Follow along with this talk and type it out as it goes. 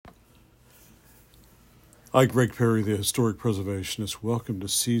Hi, Greg Perry, the Historic Preservationist. Welcome to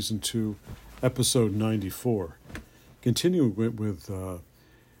Season 2, Episode 94. Continuing with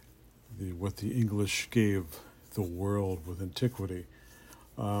what the English gave the world with antiquity.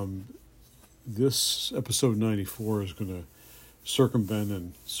 This Episode 94 is going to circumvent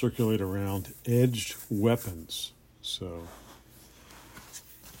and circulate around edged weapons. So,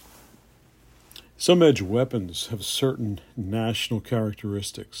 some edged weapons have certain national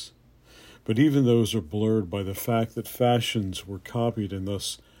characteristics, but even those are blurred by the fact that fashions were copied, and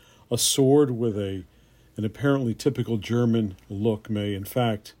thus a sword with an apparently typical German look may, in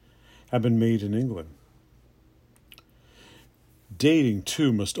fact, have been made in England. Dating,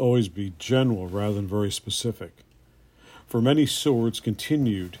 too, must always be general rather than very specific, for many swords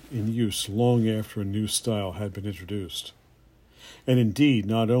continued in use long after a new style had been introduced. And indeed,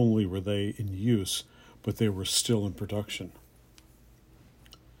 not only were they in use, but they were still in production.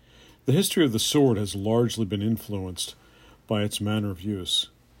 The history of the sword has largely been influenced by its manner of use.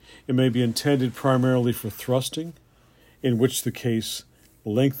 It may be intended primarily for thrusting, in which the case,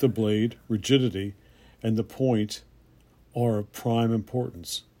 length of blade, rigidity, and the point are of prime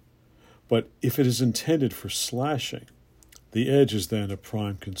importance. But if it is intended for slashing, the edge is then a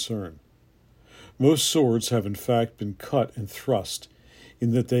prime concern. Most swords have in fact been cut and thrust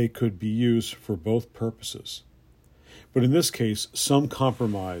in that they could be used for both purposes. But in this case, some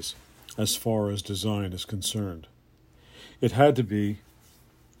compromise as far as design is concerned. It had to be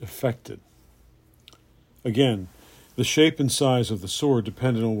effected. Again, the shape and size of the sword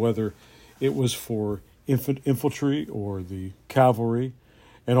depended on whether it was for infantry or the cavalry,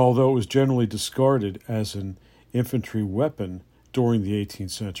 and although it was generally discarded as an infantry weapon during the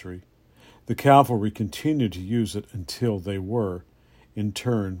 18th century, the cavalry continued to use it until they were, in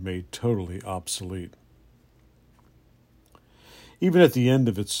turn, made totally obsolete. Even at the end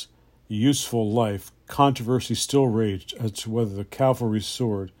of its useful life, controversy still raged as to whether the cavalry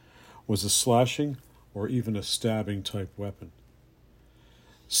sword was a slashing or even a stabbing type weapon.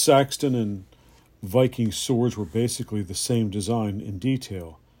 Saxon and Viking swords were basically the same design in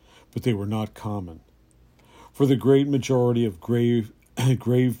detail, but they were not common. For the great majority of grave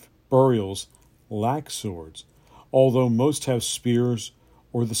burials lack swords, although most have spears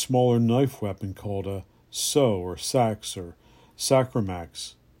or the smaller knife weapon called a seau or sax or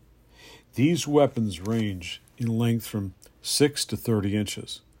sacramax. These weapons range in length from 6 to 30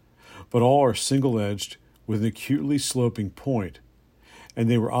 inches, but all are single-edged with an acutely sloping point, and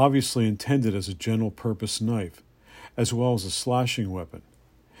they were obviously intended as a general-purpose knife, as well as a slashing weapon,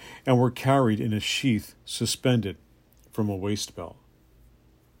 and were carried in a sheath suspended from a waist belt.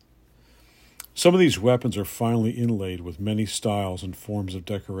 Some of these weapons are finely inlaid with many styles and forms of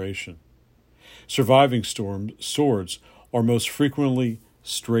decoration. Surviving swords are most frequently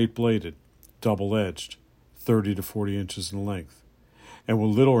straight-bladed, double-edged, 30 to 40 inches in length, and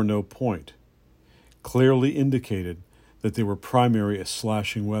with little or no point, clearly indicated that they were primarily a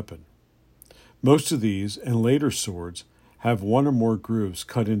slashing weapon. Most of these and later swords have one or more grooves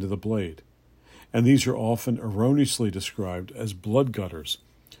cut into the blade, and these are often erroneously described as blood gutters,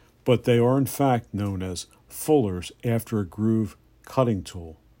 but they are in fact known as fullers after a groove cutting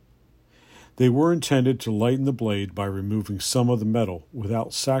tool. They were intended to lighten the blade by removing some of the metal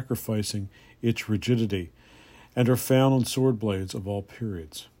without sacrificing its rigidity, and are found on sword blades of all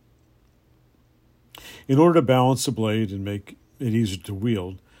periods. In order to balance the blade and make it easier to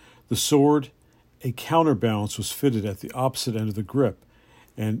wield, the sword, a counterbalance was fitted at the opposite end of the grip,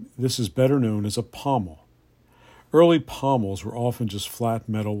 and this is better known as a pommel. Early pommels were often just flat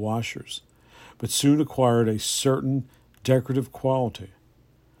metal washers, but soon acquired a certain decorative quality.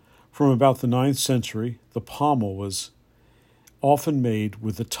 From about the 9th century, the pommel was often made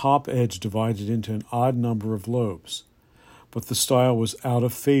with the top edge divided into an odd number of lobes, but the style was out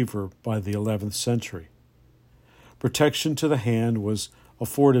of favor by the 11th century. Protection to the hand was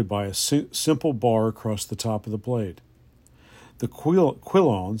afforded by a simple bar across the top of the blade. The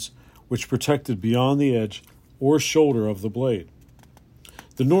quillons, which protected beyond the edge or shoulder of the blade.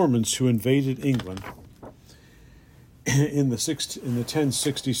 The Normans who invaded England in the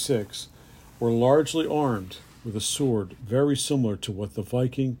 1066 were largely armed with a sword very similar to what the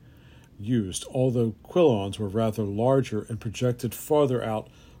Viking used, although quillons were rather larger and projected farther out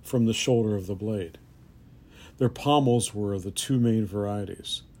from the shoulder of the blade. Their pommels were of the two main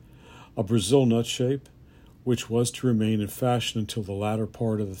varieties: a Brazil nut shape, which was to remain in fashion until the latter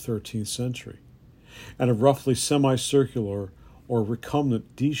part of the 13th century, and a roughly semicircular or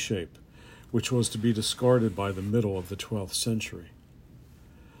recumbent D shape, which was to be discarded by the middle of the 12th century.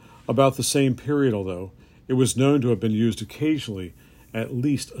 About the same period, although, it was known to have been used occasionally at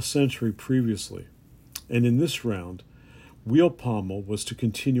least a century previously, and in this round, wheel pommel was to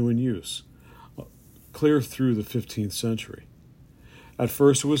continue in use, clear through the 15th century. At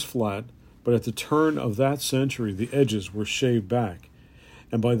first it was flat, but at the turn of that century the edges were shaved back,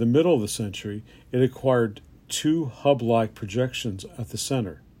 and by the middle of the century it acquired two hub-like projections at the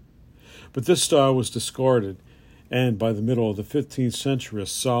center. But this style was discarded, and by the middle of the 15th century a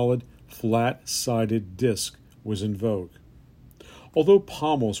solid, flat-sided disc was in vogue. Although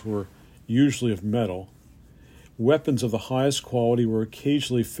pommels were usually of metal, weapons of the highest quality were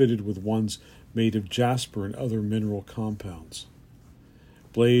occasionally fitted with ones made of jasper and other mineral compounds.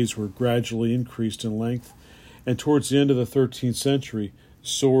 Blades were gradually increased in length, and towards the end of the 13th century,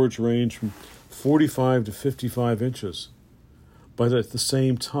 swords ranged from 45 to 55 inches. But at the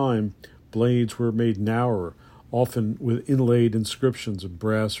same time, blades were made narrower, often with inlaid inscriptions of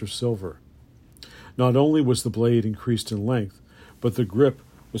brass or silver. Not only was the blade increased in length, but the grip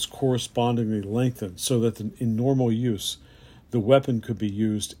was correspondingly lengthened so that in normal use, the weapon could be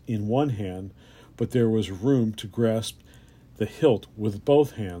used in one hand, but there was room to grasp the hilt with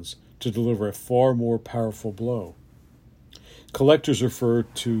both hands to deliver a far more powerful blow. Collectors refer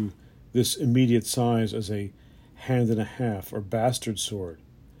to this immediate size as a hand and a half, or bastard sword.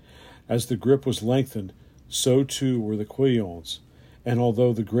 As the grip was lengthened, so too were the quillons, and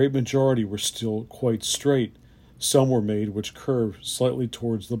although the great majority were still quite straight, some were made which curved slightly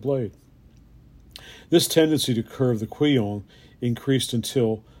towards the blade. This tendency to curve the quillon increased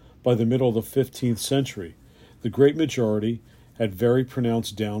until, by the middle of the 15th century, the great majority had very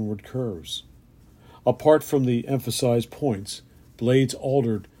pronounced downward curves. Apart from the emphasized points, blades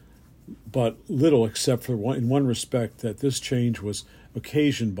altered but little except for in one respect, that this change was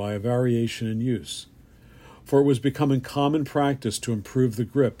occasioned by a variation in use. For it was becoming common practice to improve the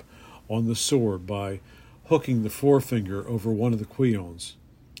grip on the sword by hooking the forefinger over one of the quillons.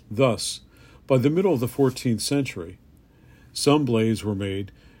 Thus, by the middle of the 14th century, some blades were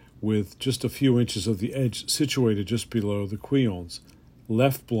made with just a few inches of the edge situated just below the quillons,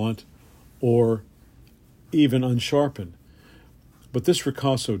 left blunt or even unsharpened. But this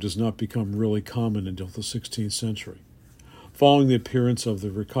ricasso does not become really common until the 16th century. Following the appearance of the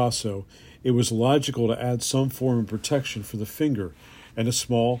ricasso, it was logical to add some form of protection for the finger, and a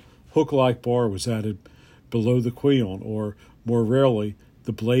small, hook-like bar was added below the quillon, or, more rarely,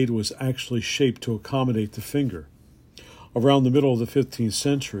 the blade was actually shaped to accommodate the finger. Around the middle of the 15th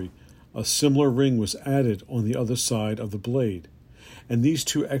century, a similar ring was added on the other side of the blade, and these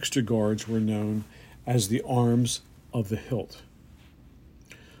two extra guards were known as the arms of the hilt.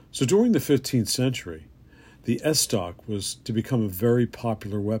 So during the 15th century, the estoc was to become a very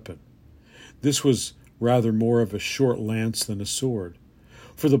popular weapon. This was rather more of a short lance than a sword,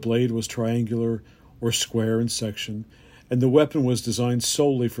 for the blade was triangular or square in section, and the weapon was designed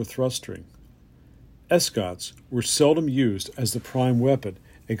solely for thrusting. Escots were seldom used as the prime weapon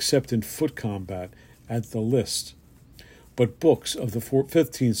except in foot combat at the list, but books of the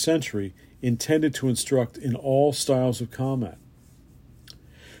 15th century intended to instruct in all styles of combat.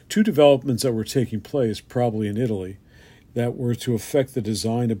 Two developments that were taking place, probably in Italy, that were to affect the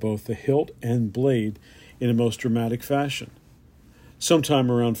design of both the hilt and blade in a most dramatic fashion.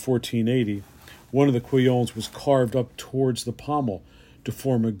 Sometime around 1480, one of the quillons was carved up towards the pommel to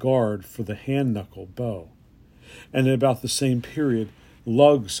form a guard for the hand-knuckle bow. And at about the same period,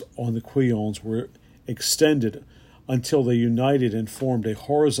 lugs on the quillons were extended until they united and formed a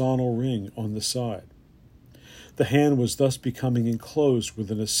horizontal ring on the side. The hand was thus becoming enclosed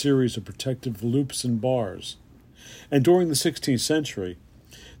within a series of protective loops and bars. And during the 16th century,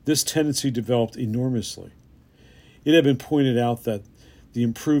 this tendency developed enormously. It had been pointed out that the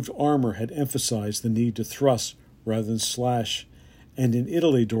improved armor had emphasized the need to thrust rather than slash, and in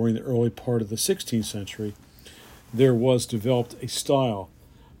Italy during the early part of the 16th century, there was developed a style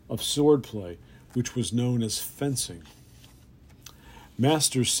of swordplay which was known as fencing.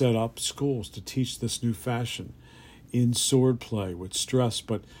 Masters set up schools to teach this new fashion in swordplay with stress,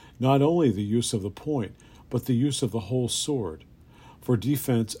 but not only the use of the point, but the use of the whole sword, for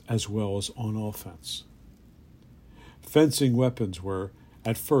defense as well as on offense. Fencing weapons were,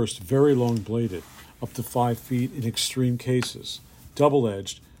 at first, very long-bladed, up to 5 feet in extreme cases,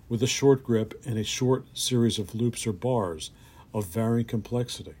 double-edged, with a short grip and a short series of loops or bars of varying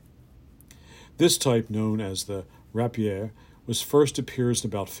complexity. This type, known as the rapier, first appears in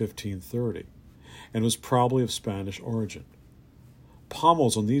about 1530, and was probably of Spanish origin.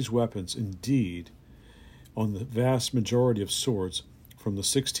 Pommels on these weapons, indeed, on the vast majority of swords from the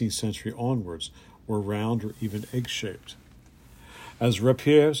 16th century onwards, were round or even egg-shaped. As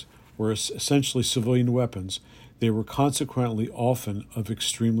rapiers were essentially civilian weapons, they were consequently often of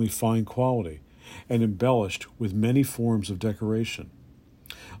extremely fine quality, and embellished with many forms of decoration.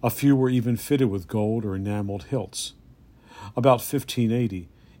 A few were even fitted with gold or enameled hilts. About 1580,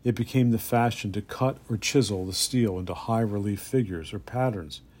 it became the fashion to cut or chisel the steel into high-relief figures or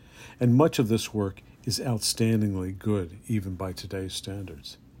patterns, and much of this work is outstandingly good even by today's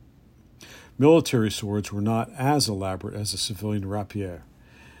standards. Military swords were not as elaborate as a civilian rapier,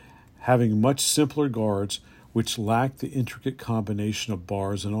 having much simpler guards which lacked the intricate combination of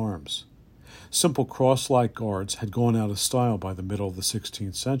bars and arms. Simple cross-like guards had gone out of style by the middle of the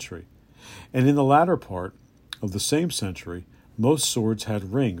 16th century, and in the latter part of the same century, most swords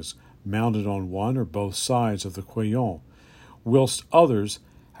had rings mounted on one or both sides of the quillon, whilst others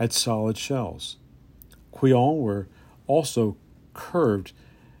had solid shells. Quillons were also curved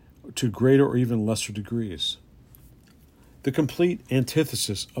to greater or even lesser degrees. The complete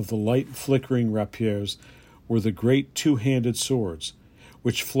antithesis of the light flickering rapiers were the great two-handed swords,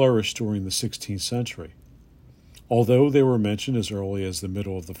 which flourished during the 16th century. Although they were mentioned as early as the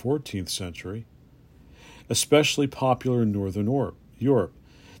middle of the 14th century, especially popular in northern Europe,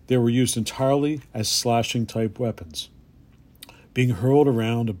 they were used entirely as slashing-type weapons. Being hurled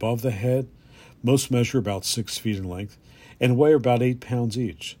around above the head, most measure about 6 feet in length and weigh about 8 pounds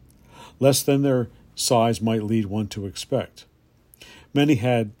each, less than their size might lead one to expect. Many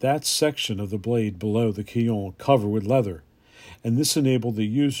had that section of the blade below the quillon covered with leather, and this enabled the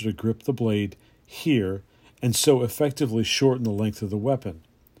user to grip the blade here and so effectively shorten the length of the weapon.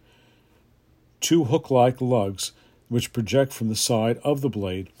 Two hook-like lugs, which project from the side of the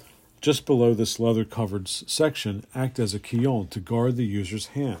blade just below this leather-covered section, act as a quillon to guard the user's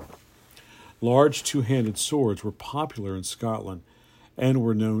hand. Large two-handed swords were popular in Scotland and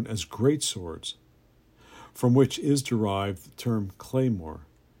were known as great swords, from which is derived the term claymore.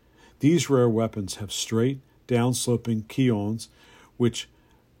 These rare weapons have straight, down-sloping quillons, which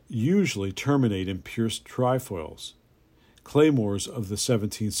usually terminate in pierced trifoils. Claymores of the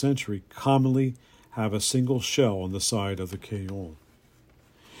 17th century commonly have a single shell on the side of the quillon.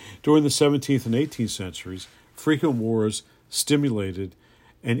 During the 17th and 18th centuries, frequent wars stimulated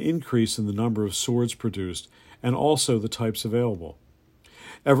an increase in the number of swords produced and also the types available.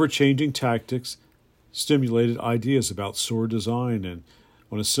 Ever-changing tactics stimulated ideas about sword design, and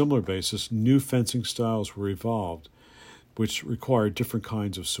on a similar basis, new fencing styles were evolved, which required different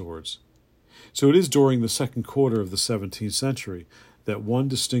kinds of swords. So it is during the second quarter of the 17th century that one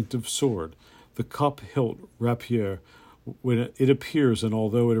distinctive sword, the cup-hilt rapier, when it appears, and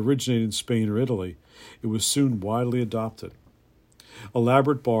although it originated in Spain or Italy, it was soon widely adopted.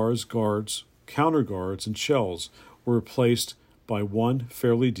 Elaborate bars, guards, counterguards, and shells were replaced by one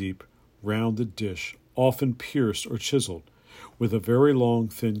fairly deep, rounded dish, often pierced or chiseled, with a very long,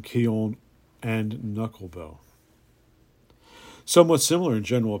 thin quillon and knuckle bow. Somewhat similar in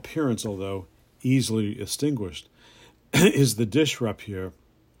general appearance, although easily distinguished, is the dish rapier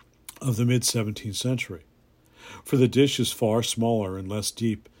of the mid-17th century, for the dish is far smaller and less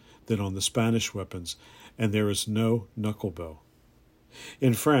deep than on the Spanish weapons, and there is no knuckle bow.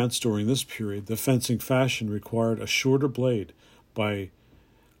 In France, during this period, the fencing fashion required a shorter blade. By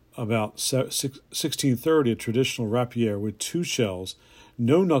about 1630, a traditional rapier with two shells,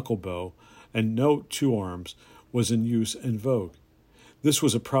 no knuckle bow, and no two arms was in use and vogue. This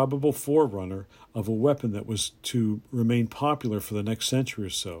was a probable forerunner of a weapon that was to remain popular for the next century or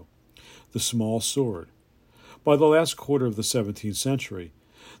so, the small sword. By the last quarter of the 17th century,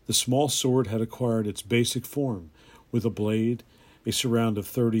 the small sword had acquired its basic form, with a blade, a surround of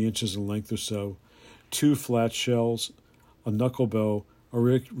 30 inches in length or so, two flat shells, a knuckle bow, a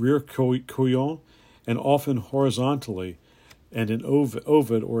rear quillon, and often horizontally, and an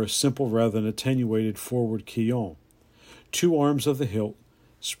ovid or a simple rather than attenuated forward quillon. Two arms of the hilt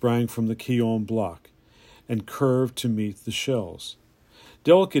sprang from the quillon block and curved to meet the shells.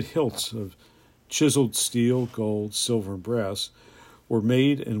 Delicate hilts of chiseled steel, gold, silver, and brass were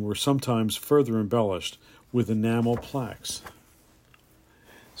made and were sometimes further embellished with enamel plaques.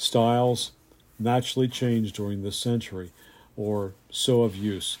 Styles naturally changed during this century, or so of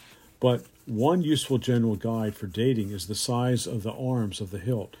use, but one useful general guide for dating is the size of the arms of the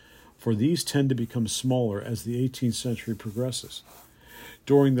hilt, for these tend to become smaller as the 18th century progresses.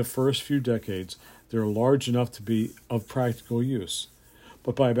 During the first few decades, they are large enough to be of practical use,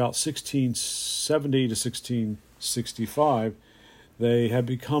 but by about 1670 to 1665, they had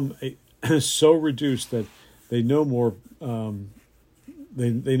become so reduced that they no more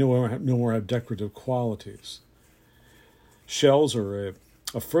have decorative qualities. Shells are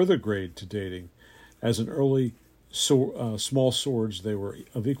a further grade to dating, as in early small swords they were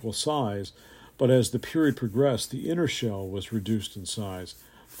of equal size, but as the period progressed, the inner shell was reduced in size.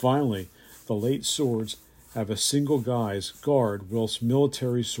 Finally, the late swords have a single guise guard, whilst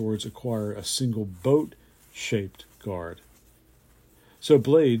military swords acquire a single boat-shaped guard. So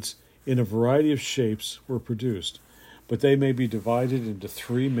blades in a variety of shapes were produced, but they may be divided into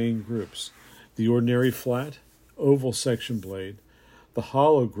three main groups: the ordinary flat, oval section blade, the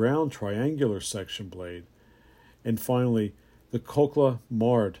hollow ground triangular section blade, and finally the coquille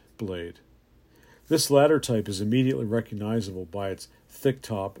mard blade. This latter type is immediately recognizable by its thick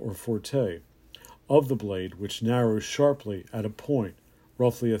top or forte of the blade, which narrows sharply at a point,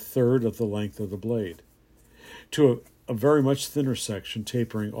 roughly a third of the length of the blade, to a very much thinner section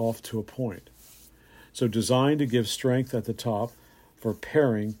tapering off to a point. So designed to give strength at the top for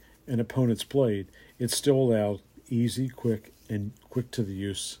paring an opponent's blade, it still allowed easy, quick to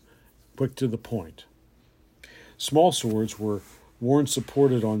the point. Small swords were worn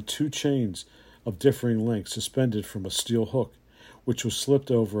supported on two chains of differing lengths suspended from a steel hook, which was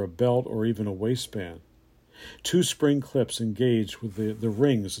slipped over a belt or even a waistband. Two spring clips engaged with the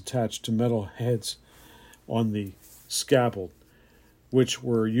rings attached to metal heads on the scabbard, which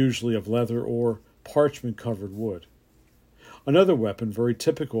were usually of leather or parchment-covered wood. Another weapon, very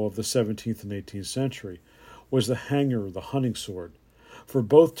typical of the 17th and 18th century, was the hanger, the hunting sword, for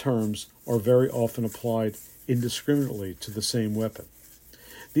both terms are very often applied indiscriminately to the same weapon.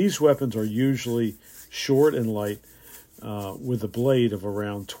 These weapons are usually short and light, with a blade of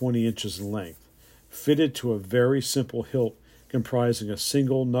around 20 inches in length, fitted to a very simple hilt comprising a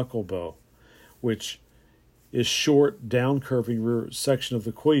single knuckle bow, which is short, down-curving rear section of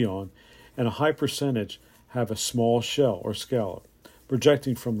the quillon, and a high percentage have a small shell or scallop,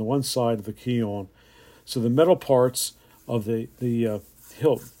 projecting from the one side of the quillon, so the metal parts of the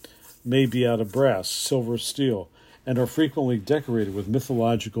hilt may be out of brass, silver, steel, and are frequently decorated with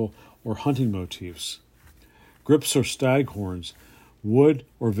mythological or hunting motifs. Grips are stag horns, wood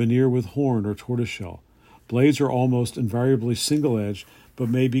or veneer with horn or tortoiseshell. Blades are almost invariably single-edged, but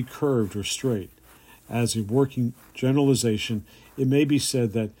may be curved or straight. As a working generalization, it may be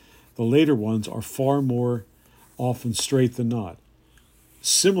said that the later ones are far more often straight than not.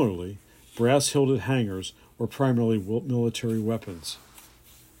 Similarly, brass-hilted hangers were primarily military weapons.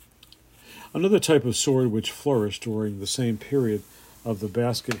 Another type of sword which flourished during the same period of the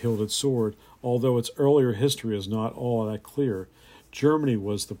basket-hilted sword, although its earlier history is not all that clear, Germany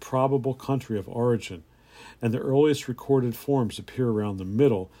was the probable country of origin, and the earliest recorded forms appear around the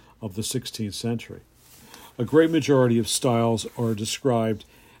middle of the 16th century. A great majority of styles are described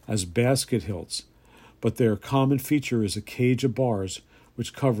as basket hilts, but their common feature is a cage of bars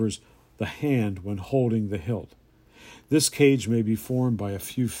which covers the hand when holding the hilt. This cage may be formed by a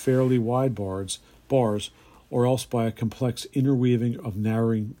few fairly wide bars, or else by a complex interweaving of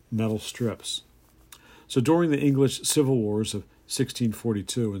narrowing metal strips. So during the English Civil Wars of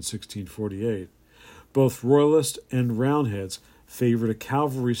 1642 and 1648, both Royalist and Roundheads favored a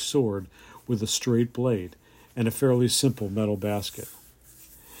cavalry sword with a straight blade and a fairly simple metal basket.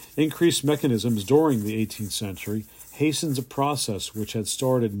 Increased mechanisms during the 18th century hastens a process which had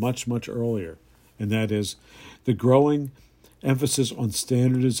started much, much earlier, and that is the growing emphasis on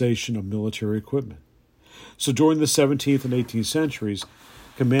standardization of military equipment. So during the 17th and 18th centuries,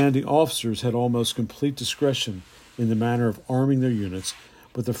 commanding officers had almost complete discretion in the manner of arming their units,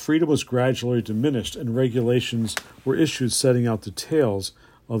 but the freedom was gradually diminished and regulations were issued setting out details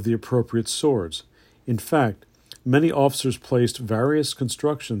of the appropriate swords. In fact, many officers placed various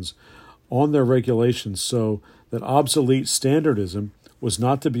constructions on their regulations so that obsolete standardism was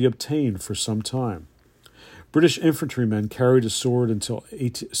not to be obtained for some time. British infantrymen carried a sword until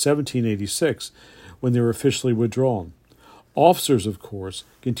 1786, when they were officially withdrawn. Officers, of course,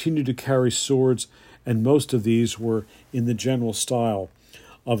 continued to carry swords, and most of these were in the general style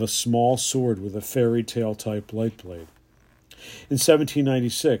of a small sword with a fairy tale type light blade. In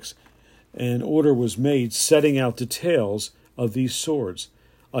 1796, an order was made setting out details of these swords: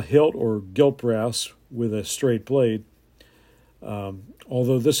 a hilt or gilt brass with a straight blade.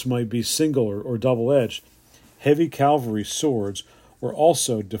 Although this might be single or double-edged, heavy cavalry swords were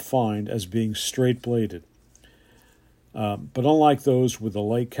also defined as being straight-bladed. But unlike those with the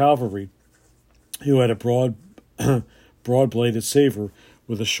light cavalry, who had a broad-bladed saber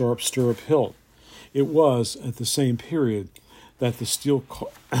with a sharp stirrup hilt, it was at the same period that the steel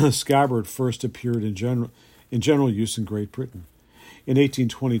scabbard first appeared in general use in Great Britain. In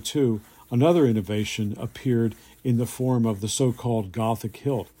 1822, another innovation appeared in the form of the so-called Gothic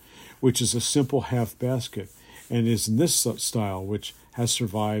hilt, which is a simple half basket, and is in this style which has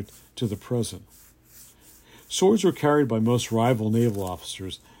survived to the present. Swords were carried by most rival naval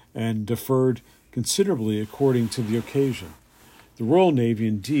officers and differed considerably according to the occasion. The Royal Navy,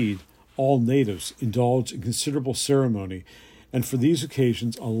 indeed, all natives indulged in considerable ceremony, and for these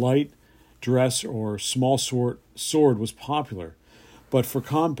occasions a light dress or small sword was popular. But for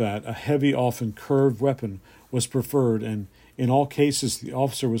combat, a heavy, often curved weapon was preferred, and in all cases the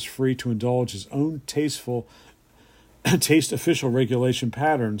officer was free to indulge his own taste official regulation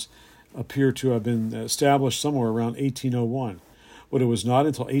patterns appear to have been established somewhere around 1801, but it was not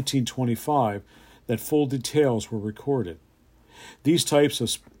until 1825 that full details were recorded. These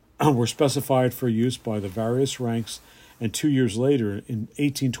types were specified for use by the various ranks, and 2 years later, in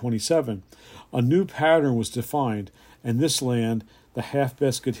 1827, a new pattern was defined, and this land the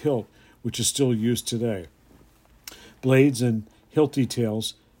half-basket hilt, which is still used today. Blades and hilt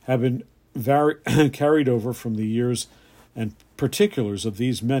details have been carried over from the years, and particulars of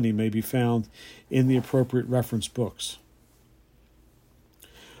these many may be found in the appropriate reference books.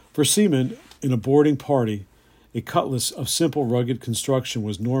 For seamen in a boarding party, a cutlass of simple rugged construction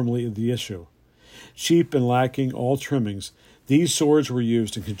was normally the issue. Cheap and lacking all trimmings, these swords were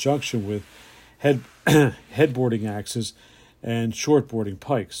used in conjunction with headboarding axes and shortboarding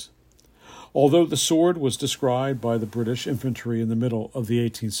pikes. Although the sword was described by the British infantry in the middle of the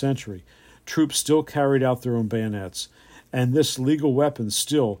 18th century, troops still carried out their own bayonets, and this legal weapon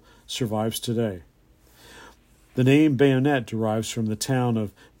still survives today. The name bayonet derives from the town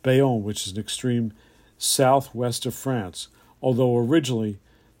of Bayonne, which is an extreme southwest of France, although originally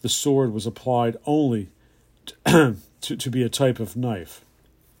the sword was applied only to be a type of knife.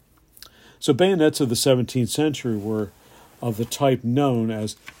 So bayonets of the 17th century were of the type known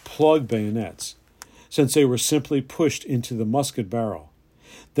as plug bayonets, since they were simply pushed into the musket barrel.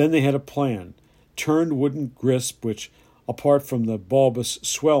 Then they had a plan, turned wooden grist which, apart from the bulbous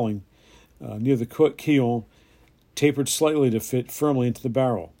swelling near the quillon, tapered slightly to fit firmly into the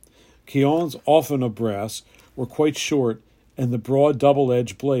barrel. Quillons, often of brass, were quite short, and the broad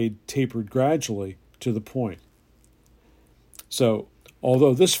double-edged blade tapered gradually to the point. So,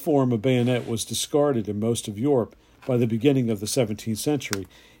 although this form of bayonet was discarded in most of Europe by the beginning of the 17th century,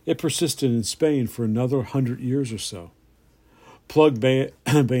 it persisted in Spain for another 100 years or so. Plug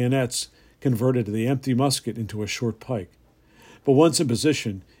bayonets converted the empty musket into a short pike. But once in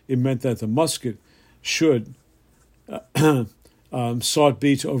position, it meant that the musket should sought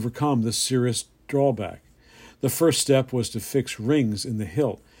be to overcome this serious drawback. The first step was to fix rings in the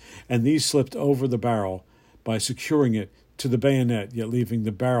hilt, and these slipped over the barrel by securing it to the bayonet, yet leaving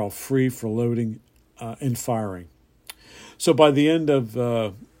the barrel free for loading and firing. So by the end of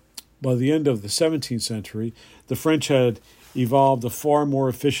the 17th century, the French had evolved a far more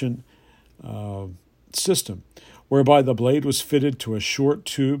efficient system, whereby the blade was fitted to a short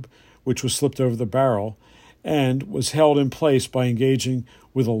tube which was slipped over the barrel and was held in place by engaging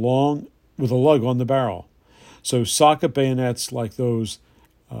with a lug on the barrel. So socket bayonets like those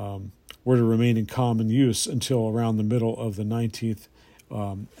were to remain in common use until around the middle of the 19th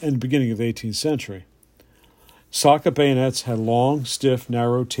and beginning of the 18th century. Socket bayonets had long, stiff,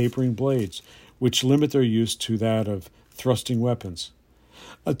 narrow, tapering blades, which limit their use to that of thrusting weapons.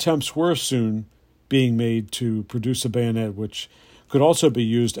 Attempts were soon being made to produce a bayonet which could also be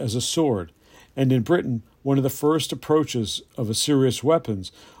used as a sword, and in Britain, one of the first approaches of a serious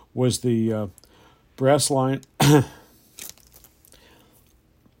weapons was the brass line.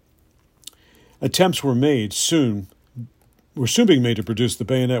 Attempts were soon being made to produce the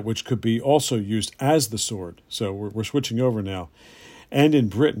bayonet, which could be also used as the sword. So we're switching over now. And in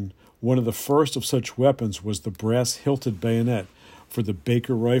Britain, one of the first of such weapons was the brass-hilted bayonet for the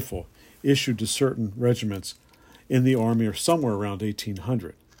Baker rifle, issued to certain regiments in the army or somewhere around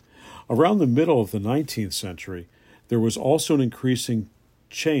 1800. Around the middle of the 19th century, there was also an increasing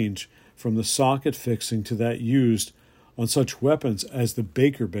change from the socket fixing to that used on such weapons as the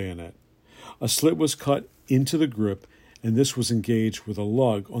Baker bayonet. A slit was cut into the grip, and this was engaged with a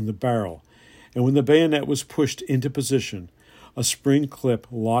lug on the barrel, and when the bayonet was pushed into position, a spring clip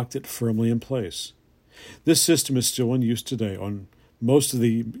locked it firmly in place. This system is still in use today on most of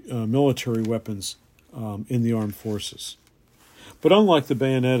the military weapons in the armed forces. But unlike the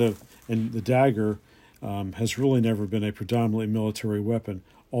bayonet and the dagger, has really never been a predominantly military weapon,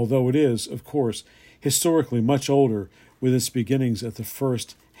 although it is, of course, historically much older, with its beginnings at the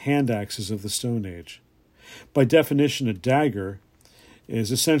first hand axes of the Stone Age. By definition, a dagger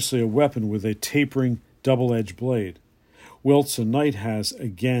is essentially a weapon with a tapering double-edged blade, whilst a knight has,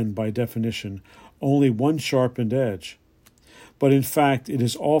 again by definition, only one sharpened edge. But in fact, it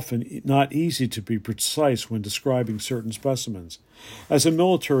is often not easy to be precise when describing certain specimens. As a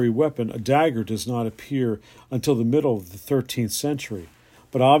military weapon, a dagger does not appear until the middle of the 13th century,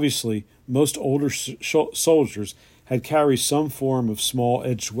 but obviously most older soldiers had carried some form of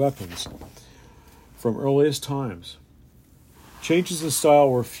small-edged weapons from earliest times. Changes in style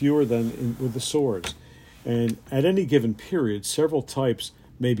were fewer than with the swords, and at any given period, several types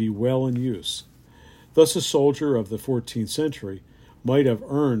may be well in use. Thus, a soldier of the 14th century might have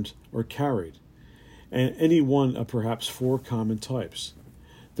earned or carried, and any one of perhaps 4 common types.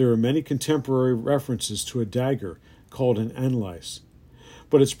 There are many contemporary references to a dagger called an anlace,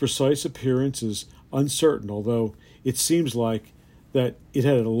 but its precise appearance is uncertain, although it seems like that it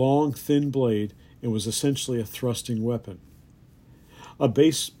had a long, thin blade and was essentially a thrusting weapon. A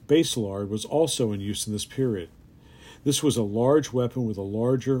baselard was also in use in this period. This was a large weapon with a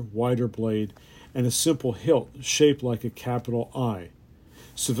larger, wider blade and a simple hilt shaped like a capital I.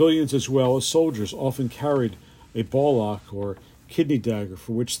 Civilians as well as soldiers often carried a bawlock or kidney dagger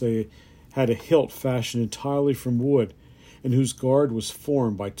for which they had a hilt fashioned entirely from wood and whose guard was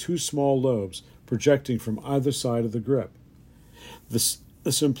formed by 2 small lobes projecting from either side of the grip.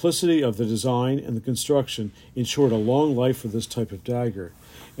 The simplicity of the design and the construction ensured a long life for this type of dagger,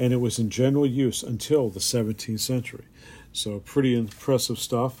 and it was in general use until the 17th century. So pretty impressive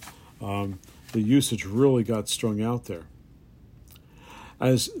stuff. The usage really got strung out there.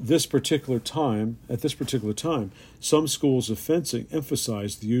 At this particular time, some schools of fencing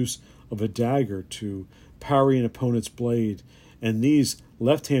emphasized the use of a dagger to parry an opponent's blade, and these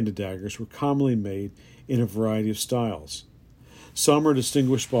left-handed daggers were commonly made in a variety of styles. Some are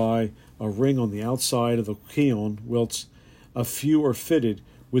distinguished by a ring on the outside of the quillon, whilst a few are fitted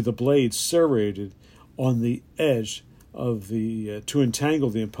with the blade serrated on the edge of to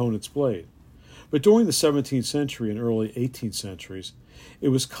entangle the opponent's blade. But during the 17th century and early 18th centuries, it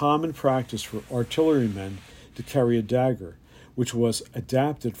was common practice for artillerymen to carry a dagger, which was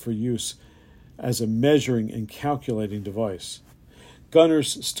adapted for use as a measuring and calculating device.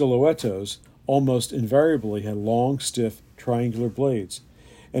 Gunners' stilettos almost invariably had long, stiff, triangular blades,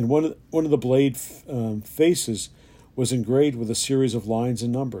 and one of the blade faces was engraved with a series of lines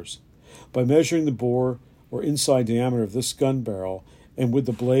and numbers. By measuring the bore or inside diameter of this gun barrel, and with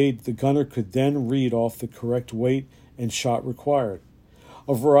the blade, the gunner could then read off the correct weight and shot required.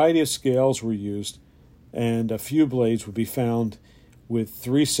 A variety of scales were used, and a few blades would be found with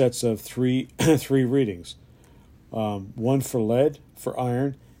 3 sets of three readings, one for lead, for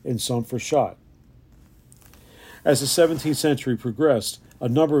iron, and some for shot. As the 17th century progressed, a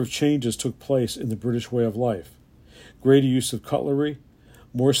number of changes took place in the British way of life. Greater use of cutlery,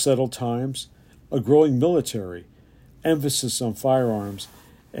 more settled times, a growing military, emphasis on firearms,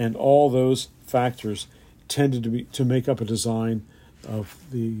 and all those factors tended to make up a design of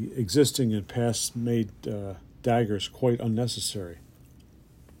the existing and past-made daggers quite unnecessary.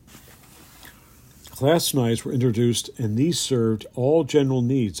 Clasp knives were introduced, and these served all general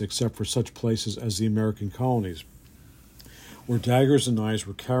needs except for such places as the American colonies, where daggers and knives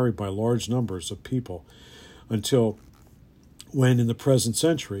were carried by large numbers of people until when, in the present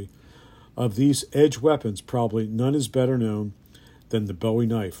century, of these edge weapons, probably none is better known than the Bowie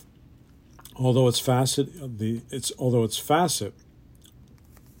knife. Although its facet, the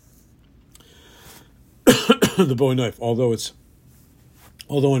Bowie knife, although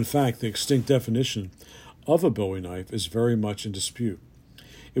in fact the extinct definition of a Bowie knife is very much in dispute.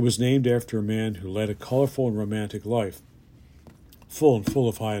 It was named after a man who led a colorful and romantic life, full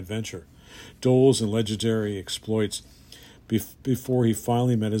of high adventure, duels, and legendary exploits before he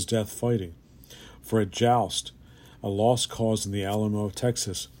finally met his death fighting for a joust, a lost cause in the Alamo,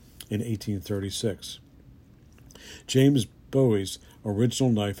 Texas, in 1836. James Bowie's original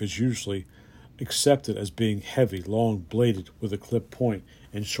knife is usually accepted as being heavy, long-bladed, with a clipped point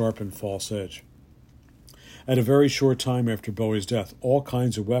and sharpened false edge. At a very short time after Bowie's death, all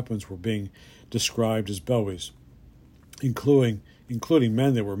kinds of weapons were being described as Bowie's, including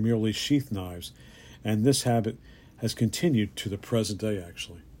men that were merely sheath knives, and this habit has continued to the present day,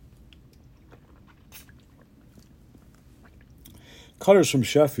 actually. Cutters from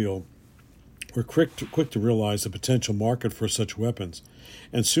Sheffield were quick to realize the potential market for such weapons,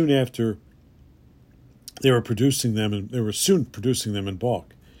 and soon after they were soon producing them in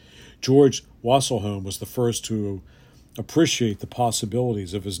bulk. George Wasselholm was the first to appreciate the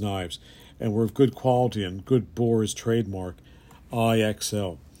possibilities of his knives, and were of good quality and good bore his trademark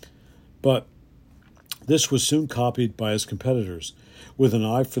IXL. But this was soon copied by his competitors. With an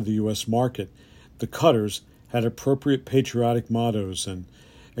eye for the U.S. market, the cutters had appropriate patriotic mottos and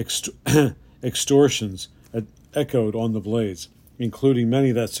extortions echoed on the blades, including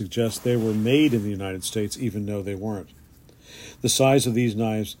many that suggest they were made in the United States even though they weren't. The size of these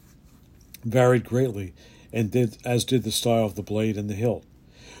knives varied greatly, and as did the style of the blade and the hilt.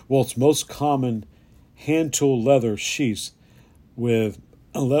 While its most common hand-tool leather sheaths with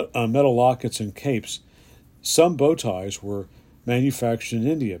metal lockets and capes. Some bow ties were manufactured in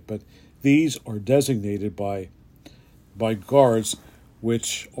India, but these are designated by guards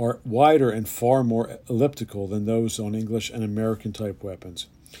which are wider and far more elliptical than those on English and American type weapons,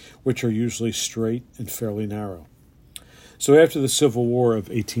 which are usually straight and fairly narrow. So after the Civil War of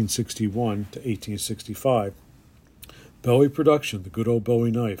 1861 to 1865, Bowie production, the good old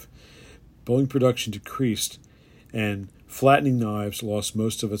Bowie knife, Bowie production decreased, and flattening knives lost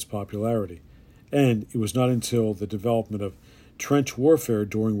most of its popularity. And it was not until the development of trench warfare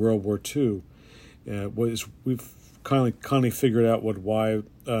during World War II we've kind of figured out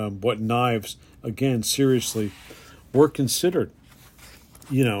what knives, again, seriously, were considered,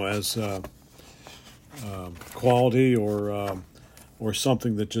 as quality or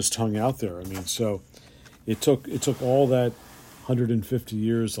something that just hung out there. I mean, so it took all that 150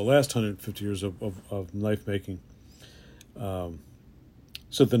 years, the last 150 years of knife making,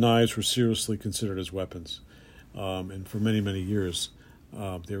 so the knives were seriously considered as weapons, and for many, many years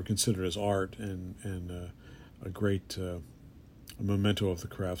they were considered as art and a great memento of the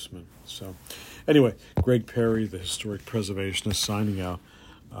craftsman. So anyway, Greg Perry, the historic preservationist, signing out.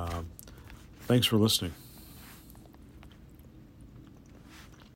 Thanks for listening.